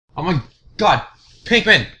Oh my god!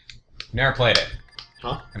 Pikmin! Never played it.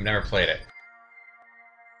 Huh? I've never played it.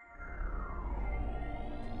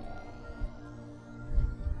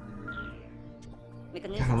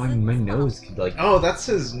 God, my nose could like... Oh, that's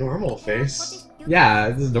his normal face. Yeah,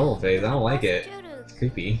 this is normal phase. I don't like it. It's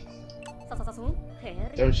creepy.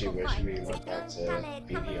 Don't you wish we went back to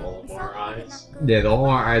BB Olimar eyes? Yeah, the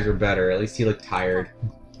Olimar eyes were better. At least he looked tired.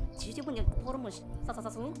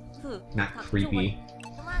 Not creepy.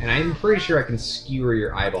 And I'm pretty sure I can skewer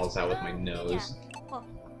your eyeballs out with my nose.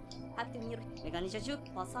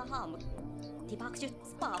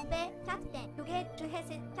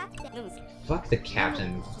 Fuck the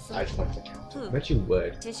captain. I'd fuck the captain. I bet you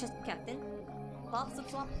would.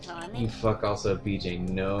 You fuck also BJ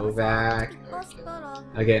Novak.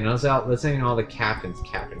 Okay, notice out. Let's say all the captains.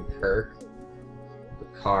 Captain Kirk.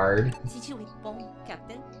 Picard.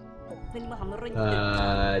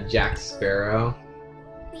 Jack Sparrow.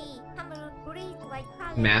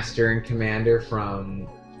 Master and Commander from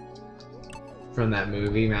that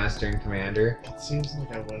movie, Master and Commander. It seems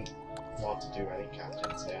like I wouldn't want to do any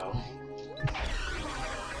captains now.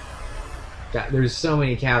 God, there's so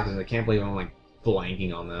many captains. I can't believe I'm like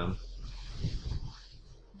blanking on them.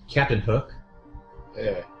 Captain Hook.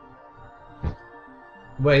 Yeah.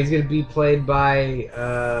 Wait, he's gonna be played by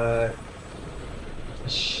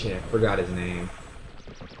shit, I forgot his name.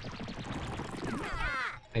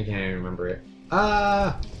 I can't even remember it.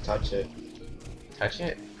 Touch it. Touch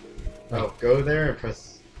it? Oh, go there and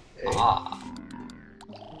press A.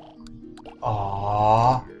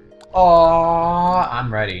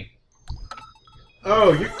 I'm ready.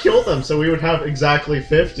 Oh, you killed them so we would have exactly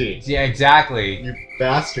 50. Yeah, exactly. You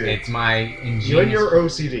bastard. It's my ingenious... You and your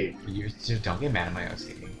OCD. You just don't get mad at my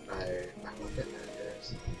OCD. I won't get mad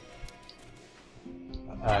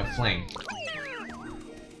at yours. Fling.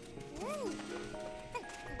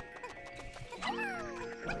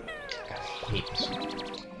 God, I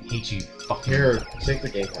hate you fucking... Here, take the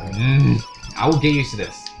game out. I will get used to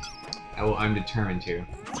this. I'm determined to.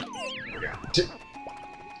 There we go.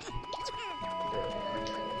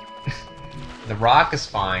 The rock is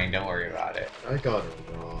fine, don't worry about it. I got a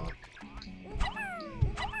rock.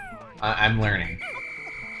 I'm learning.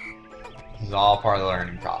 This is all part of the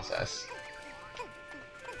learning process.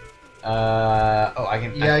 Oh, I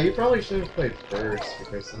can... Yeah, you probably should have played first,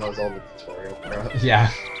 because that was all the tutorial crap. Yeah.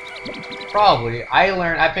 Probably.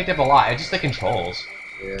 I picked up a lot. It's just the controls.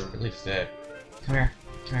 Yeah. Really fit. Come here.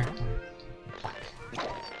 Come here. Come here.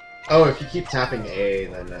 Oh, if you keep tapping A,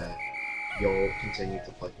 then you'll continue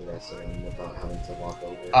to play the rest of them without having to walk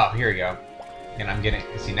over. Oh, here we go. And I'm getting...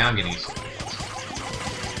 See, now I'm getting used to it.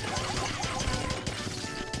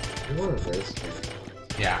 You want to race me?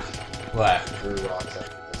 Yeah. What? Drew rocks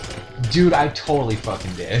after this thing. Dude, I totally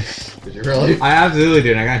fuking did. Did you really? I absolutely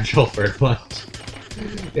did. I got in trouble for it once.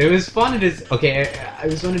 It was fun to just... Okay, it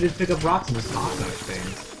was fun to just pick up rocks and just toss them at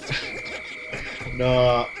things.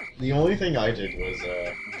 No, the only thing I did was,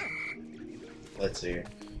 let's see.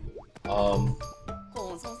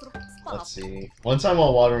 Let's see. One time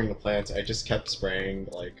while watering the plants, I just kept spraying,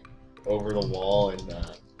 like, over the wall and,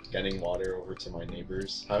 getting water over to my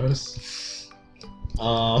neighbor's house.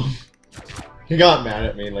 He got mad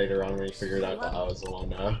at me later on when he figured out that I was the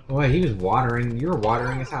one, Well, he was watering... You were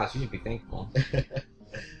watering his house. You should be thankful.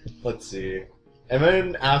 Let's see. And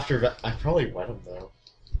then after that, I probably wet him, though.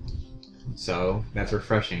 So, that's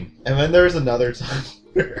refreshing. And then there was another time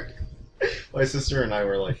where my sister and I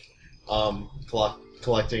were, like,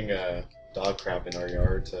 collecting, dog crap in our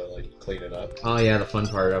yard to, like, clean it up. Oh yeah, the fun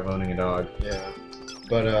part of owning a dog. Yeah.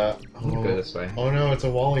 But, I'm gonna go this way. Oh no, it's a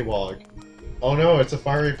wollywog. Oh no, it's a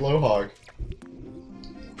fiery blowhog.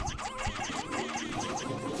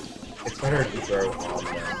 It's better if you throw on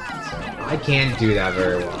there. So. I can't do that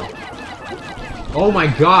very well. Oh my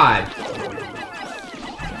god!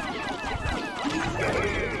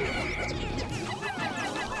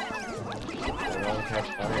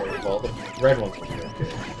 Well, the red one can be okay.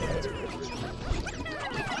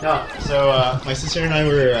 No, so, my sister and I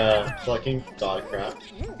were, collecting dog crap.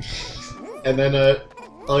 And then,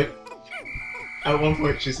 like, at one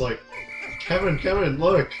point she's like, Kevin,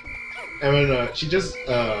 look! And then, she just,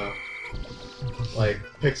 like,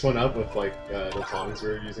 picks one up with, like, the tongs we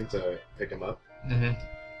were using to pick him up. Mm-hmm.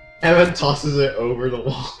 And then tosses it over the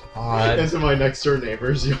wall into my next door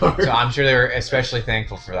neighbor's yard. So I'm sure they were especially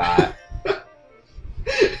thankful for that.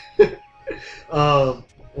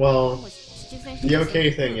 Well, the okay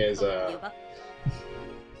thing is,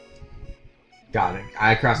 Got it.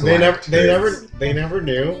 I crossed the they line. they never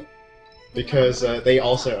knew, because, they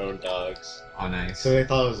also own dogs. Oh, nice. So they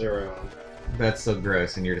thought it was their own. That's so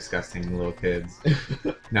gross, and you're disgusting, little kids.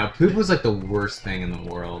 Now, poop was like the worst thing in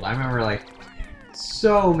the world. I remember like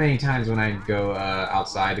so many times when I'd go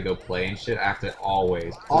outside to go play and shit, I have to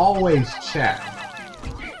always check.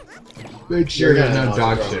 Make sure there's no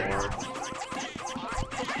dog shit.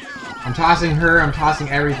 I'm tossing her, I'm tossing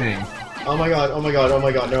everything. Oh my god, oh my god, oh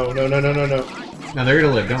my god, no, no, no, no, no, no. No, they're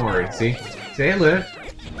gonna live, don't worry, see? See, they live.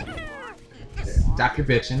 Stop your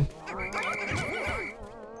bitching.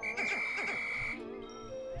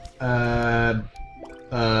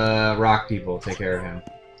 Rock people, take care of him.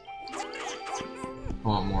 I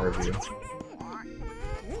want more of you.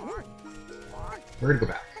 We're gonna go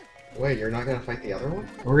back. Wait, you're not gonna fight the other one?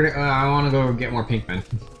 We're gonna, I wanna go get more Pikmin.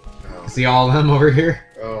 Oh. See all of them over here?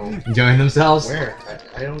 Oh. Enjoying themselves? Where?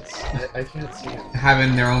 I can't see them.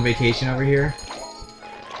 Having their own vacation over here?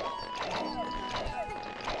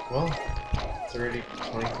 Well, it's already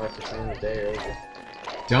 25% of the day over.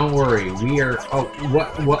 Don't worry, we are... Oh,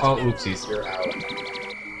 what? Oh, oopsies. You're out.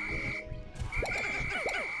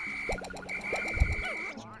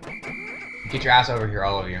 Get your ass over here,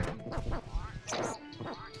 all of you.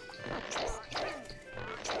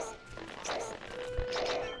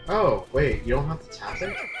 Oh, wait, you don't have to tap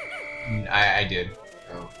it? I did.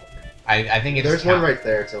 Oh, okay. I think it's... There's one right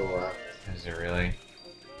there to the left. Is it really?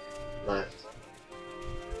 Left.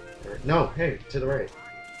 No, hey, to the right.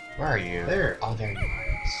 Where are you? There. Oh, there you are.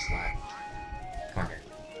 Slut. Come on here.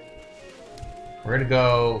 We're gonna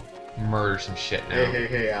go murder some shit now.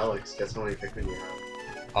 Hey, Alex, guess how many Pikmin you have?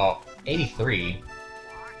 Oh, 83?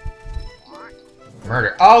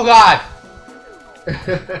 Murder. Oh, God!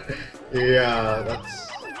 Yeah, that's...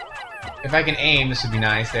 If I can aim, this would be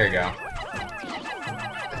nice. There you go.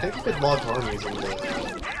 I think you could log on using the...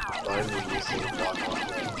 I'm using log on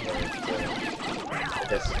I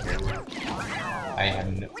guess the camera. I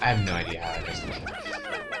have no idea how to do this.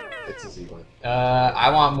 It's a Z one.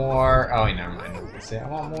 I want more... Oh, wait, never mind. I was gonna say, I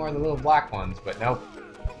want more of the little black ones, but nope.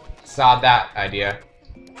 Sod that idea.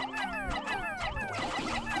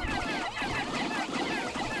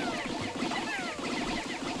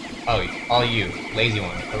 Oh, all you. Lazy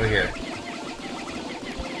one. Over here.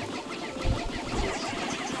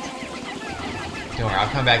 Don't worry, I'll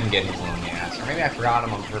come back and get his lonely ass. Or maybe I forgot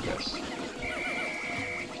him on purpose.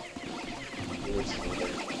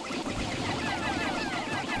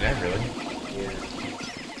 Did I really? Yeah.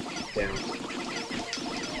 Down.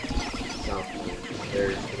 South. There,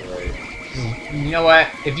 to the right. You know what?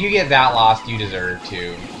 If you get that lost, you deserve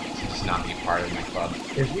to just not be part of my club.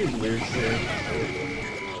 If you lose it,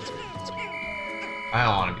 I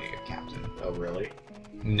don't want to be a good captain. oh really?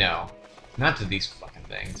 No. Not to these fucking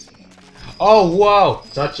things. Oh, whoa!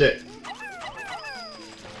 Touch it.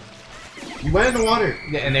 You went in the water.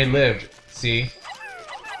 Yeah, and they lived. See?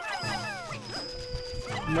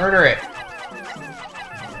 Murder it!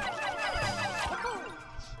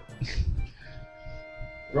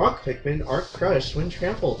 Rock Pikmin aren't crushed when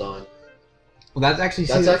trampled on. Well, that's actually...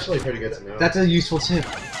 That's actually pretty good to know. That's a useful tip.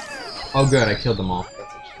 Oh, good. I killed them all.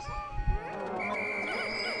 That's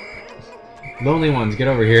interesting. Lonely ones, get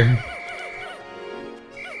over here.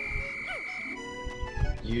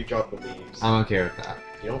 You drop the leaves. I'm okay with that.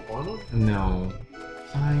 You don't want them? No.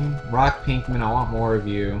 Fine. Rock Pinkman, I want more of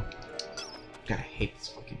you. God, I hate this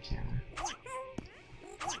fucking camera.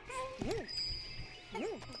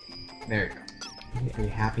 There you go. Are you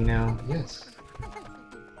happy now? Yes.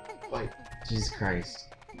 Fight. Jesus Christ.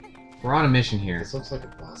 We're on a mission here. This looks like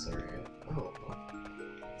a boss area. Oh.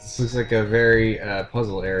 This looks like a very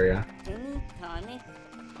puzzle area.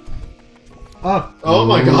 Oh! Oh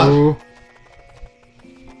my god!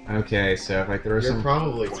 Okay, so if I throw You're some...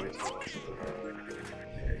 probably going to...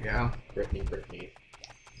 There you go. Brittany.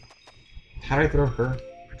 How do I throw her?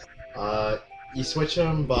 You switch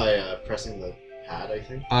them by pressing the pad, I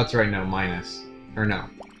think. Oh, that's right, no, minus. Or no.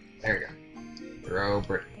 There you go. Throw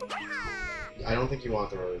Brittany. I don't think you want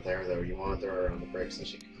to throw her there, though. You want to throw her on the brick so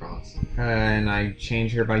she can cross. And I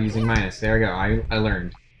change her by using minus. There we go, I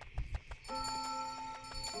learned.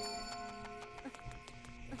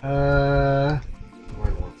 Oh, I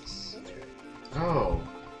want this. Oh.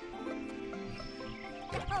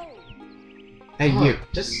 Hey, you.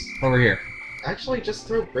 Just... Over here. Actually, just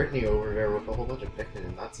throw Brittany over there with a whole bunch of Pikmin,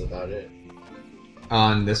 and that's about it.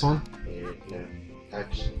 On this one? No.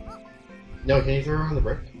 Actually... No, can you throw her on the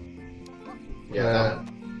brick? Yeah, that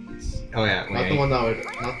one. Oh yeah, Not the one that would...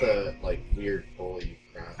 Not the, like, weird bully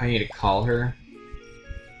crap. I need to call her.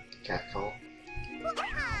 Cat call?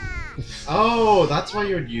 Oh, that's why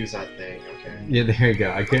you would use that thing, okay. Yeah, there you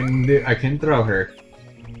go. I couldn't throw her.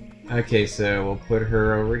 Okay, so we'll put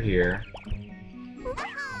her over here.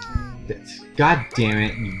 God damn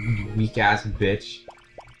it, you weak ass bitch.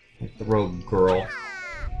 Throw girl.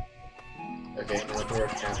 Okay, now throw a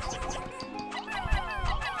cat.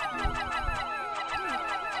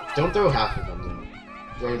 Don't throw half of them though.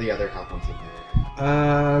 Throw the other half onto there.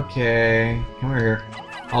 Okay. Come over here.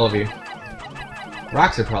 All of you.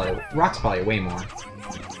 Rocks probably way more.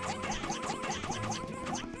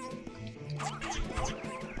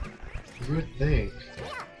 You would think.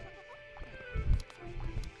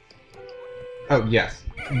 Oh, yes.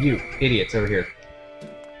 You idiots over here.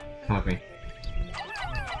 Come with me.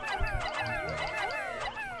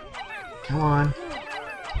 Come on.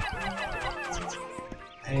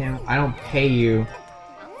 I don't pay you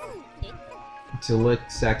to look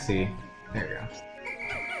sexy. There we go.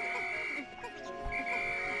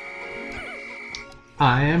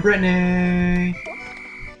 I am Brittany!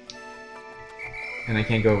 And I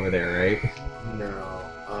can't go over there, right?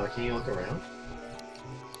 No. Can you look around?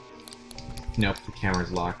 Nope, the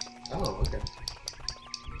camera's locked. Oh, okay.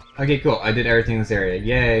 Okay, cool. I did everything in this area.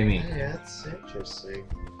 Yay, me. Hey, that's interesting.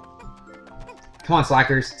 Come on,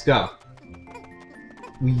 slackers. Let's go.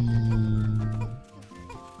 Whee.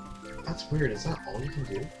 That's weird. Is that all you can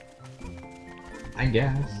do? I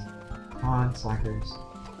guess. Come on, slackers.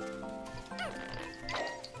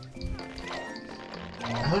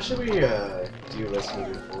 How should we do this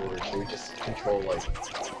moving forward? Should we just control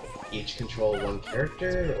each control one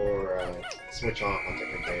character, or switch off on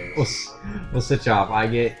different days? We'll switch off. I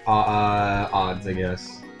get odds, I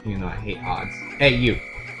guess. Even though I hate odds. Hey, you.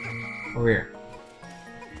 Over here.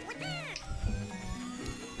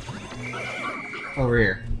 Over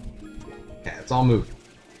here. Okay, let's all move.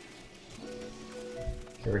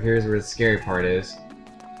 Over here is where the scary part is.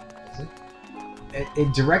 Is it?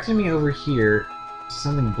 It directed me over here to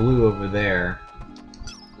something blue over there.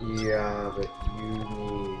 Yeah, but you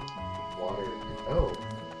need water. Oh.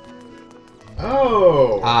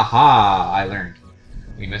 Oh! Aha! I learned.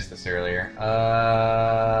 We missed this earlier.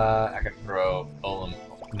 I could throw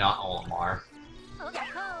not Olimar.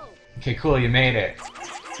 Okay, cool, you made it.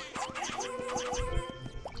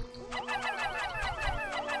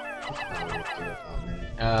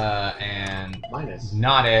 And Minus.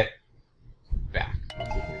 not it. Back.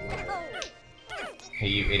 Hey,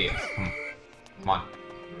 you idiots. Come on.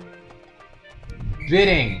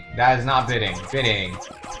 Bidding! That is not bidding. Bidding.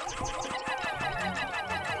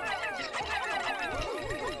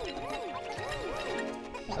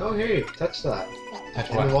 Oh, hey, touch that. Touch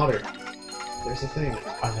In what? the water. There's a thing.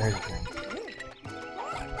 Oh, there's a thing.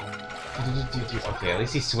 Okay, at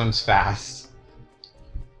least he swims fast.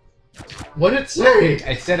 What did it say?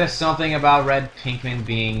 It said something about red Pikmin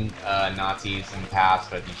being Nazis in the past,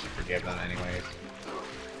 but you should forgive them anyways.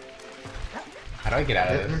 How do I get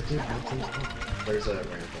out of this? There's a ramp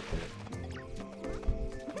up there.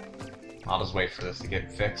 I'll just wait for this to get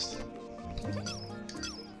fixed.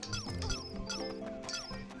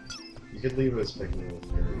 You could leave us Pikmin with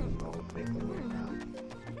her and I'll make them way down.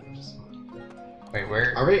 Just fine. Wait,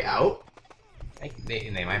 where? Are we out?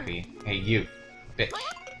 They might be. Hey, you. Bitch.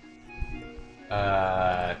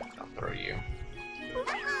 I'll throw you.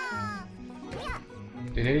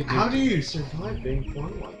 How do you survive being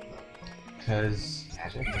flung like that? Because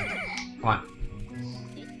magic. Come on.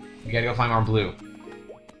 We gotta go find more blue.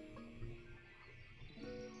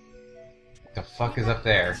 The fuck is up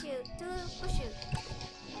there?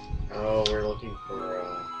 Oh, we're looking for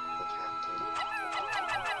the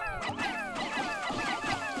captain.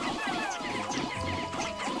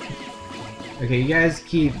 Okay, you guys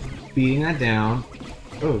keep beating that down.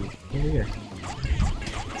 Oh, over here.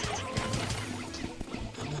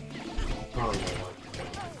 Probably not.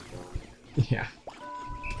 Yeah.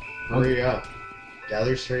 Hurry up.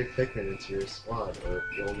 Gather stray Pikmin into your squad, or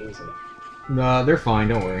you'll lose them. No, they're fine,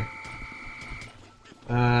 don't worry.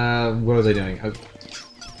 What was I doing? Oh,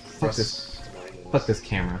 fuck this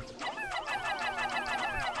camera.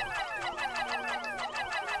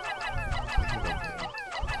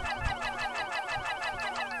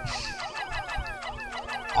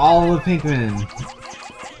 All the Pikmin!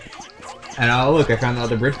 And oh look, I found the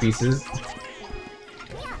other bridge pieces.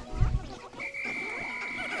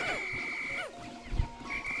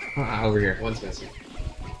 Over here. One's missing.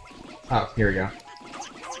 Oh, here we go.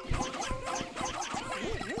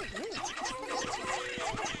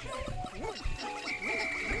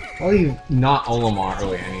 I'll leave not Olimar. Oh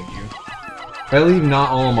wait, I need you. If I leave not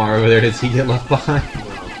Olimar over there, does he get left behind?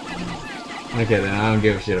 Okay, then I don't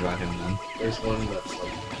give a shit about him then. There's one that's like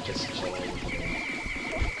just chilling.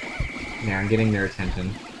 Yeah, I'm getting their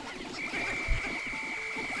attention.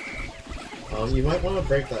 You might want to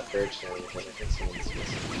break that bridge down because I think someone's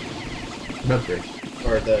missing. What bridge?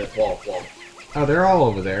 Or the wall. Oh, they're all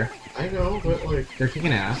over there. I know, but like... They're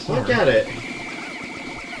kicking ass. Look at it!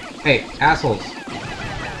 Hey, assholes.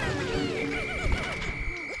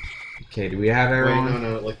 Okay, do we have everyone? Wait,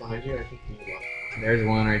 no, like behind you, I think you left. There's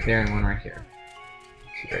one right there and one right here.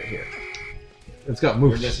 She's right here. Let's go,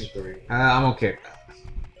 move. We're missing 3. I'm okay.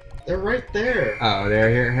 They're right there! Oh, they're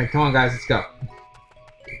here. Hey, come on, guys, let's go.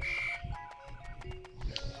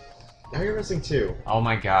 Now you're missing 2. Oh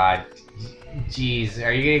my god. Jeez,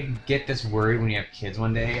 are you gonna get this worried when you have kids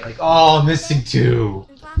one day? Like, oh, I'm missing 2.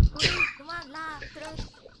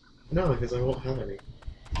 No, because I won't have any.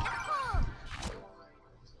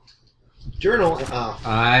 Journal! You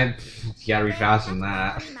gotta be faster than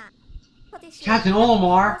that. Captain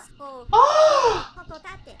Olimar! Oh!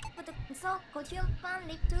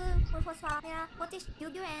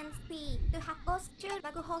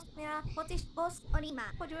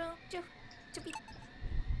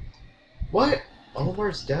 What?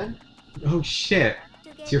 Olimar's dead? Oh shit.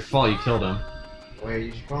 It's your fault you killed him. Wait,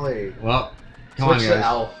 you should probably... Well, come on, switch guys. to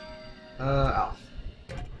Alf. Alf.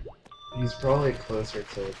 He's probably closer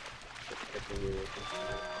to...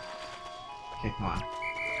 Okay, come on.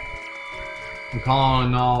 I'm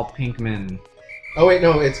calling all Pikmin. Oh wait,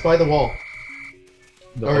 no, it's by the wall.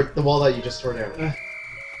 The- Or the wall that you just tore down.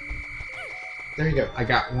 There you go. I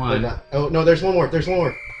got one. Oh, no, there's one more. There's one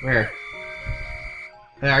more. Where?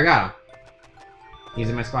 There, I got him. He's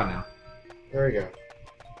in my spot now. There we go.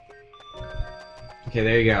 Okay,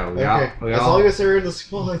 there you go. Okay. As long as they're in the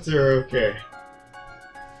spots, they're okay.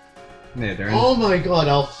 Yeah, they're in... Oh my god,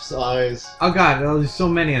 Alf's eyes. Oh god, there's so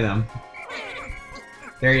many of them.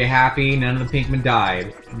 There, you happy? None of the Pikmin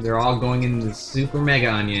died. They're all going in the Super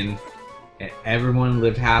Mega Onion, and everyone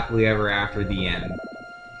lived happily ever after the end.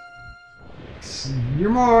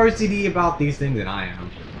 You're more OCD about these things than I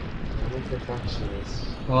am. I'm a perfectionist.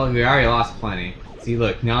 Well, we already lost plenty. See,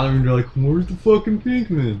 look, now they're like, where's the fucking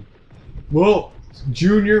Pikmin? Well,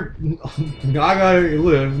 Junior, I gotta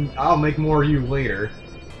live. I'll make more of you later.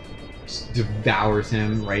 Just devours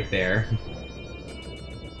him right there.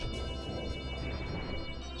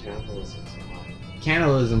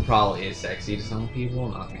 Cannibalism probably is sexy to some people,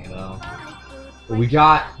 not me though. But we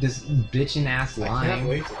got this bitchin' ass I lime. can't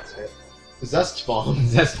wait to tip. Zest bomb.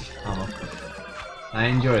 I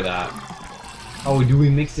enjoy that. Oh, do we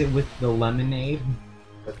mix it with the lemonade?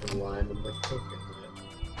 With the lime and the coconut.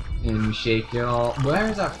 And you shake it all. Where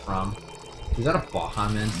is that from? Is that a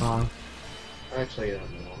Baha-Man song? Actually, I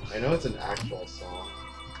don't know. I know it's an actual song.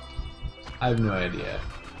 I have no idea.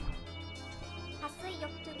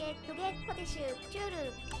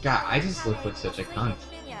 God, I just look like such a cunt.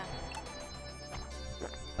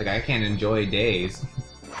 Like, I can't enjoy days.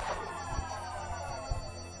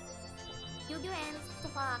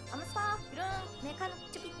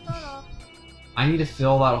 I need to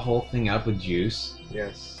fill that whole thing up with juice.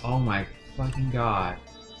 Yes. Oh my fucking god.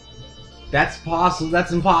 That's possible.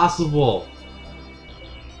 That's impossible.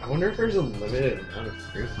 I wonder if there's a limited amount of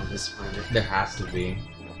fruit on this planet. There has to be.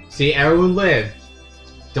 See, everyone lived.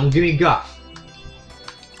 Don't give me guff.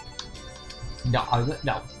 No,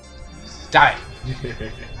 no. Stop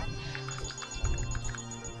it.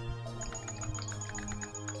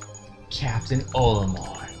 Captain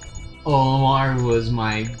Olimar. Olimar was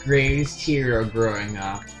my greatest hero growing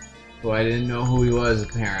up, but I didn't know who he was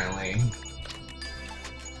apparently.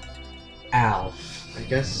 Alf. I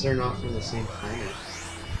guess they're not from the same planet.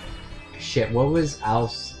 Shit, what was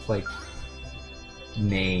Alf's, like,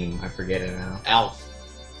 name? I forget it now. Alf.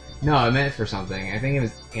 No, I meant it for something. I think it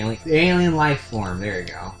was alien life form. There you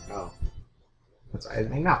go. Oh. What's his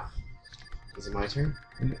name? No. Is it my turn?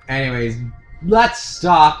 Anyways, let's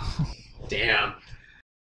stop. Damn.